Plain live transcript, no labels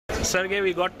Sergey,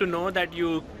 we got to know that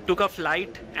you took a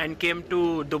flight and came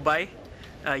to Dubai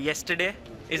yesterday.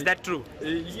 Is that true?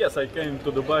 Yes, I came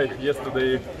to Dubai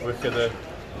yesterday. We had a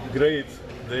great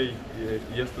day.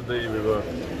 Yesterday we were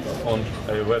on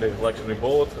a very luxury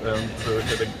boat and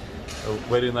had a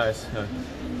very nice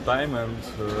time. And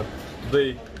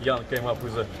today Jan came up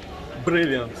with a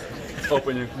brilliant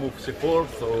opening move c4,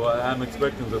 so I'm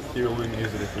expecting that he will win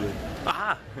easily today.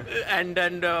 Aha! And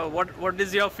what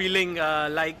is your feeling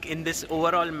like in this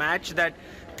overall match? That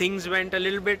things went a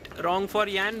little bit wrong for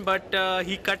Jan, but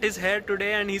he cut his hair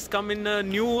today and he's come in a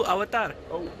new avatar.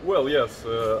 Oh, well, yes,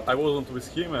 I wasn't with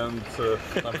him and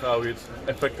somehow it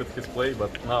affected his play,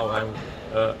 but now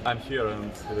I'm here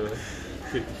and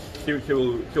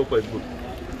he'll play good.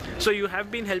 So you have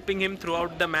been helping him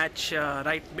throughout the match,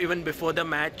 right? Even before the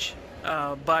match,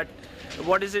 but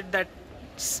what is it that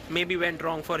maybe went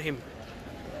wrong for him?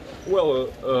 Well,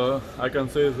 I can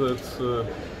say that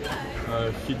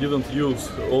he didn't use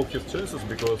all his chances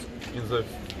because in the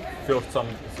first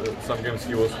some games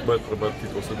he was better, but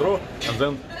it was a draw, and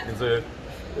then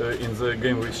in the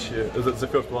game which the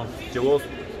first one he lost,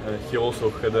 he also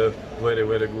had a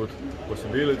very good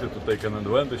possibility to take an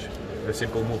advantage. A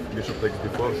simple move, bishop takes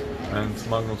b4, and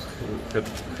Magnus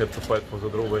had to fight for the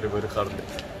draw very hardly.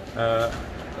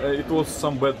 It was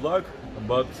some bad luck,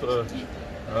 but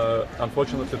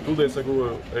unfortunately 2 days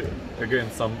ago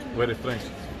again some very strange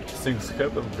things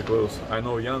happened, because I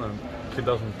know Jan and he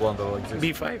doesn't blunder like this.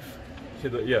 b5?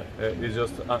 Yeah, it's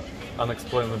just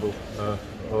unexplainable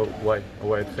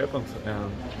why it happened,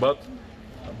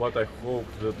 but I hope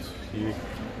that he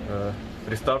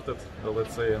restarted,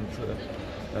 let's say, and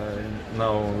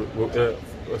now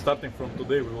starting from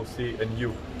today we will see a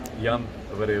new Jan,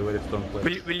 very strong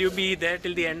player. Will you be there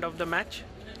till the end of the match?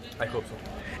 I hope so.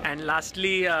 And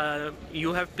lastly,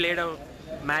 you have played a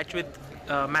match with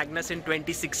Magnus in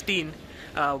 2016.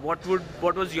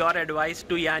 What was your advice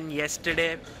to Jan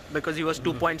yesterday, because he was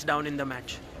 2 points down in the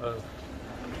match?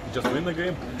 Just win the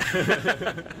game.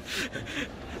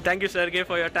 Thank you, Sergey,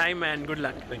 for your time and good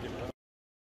luck. Thank you.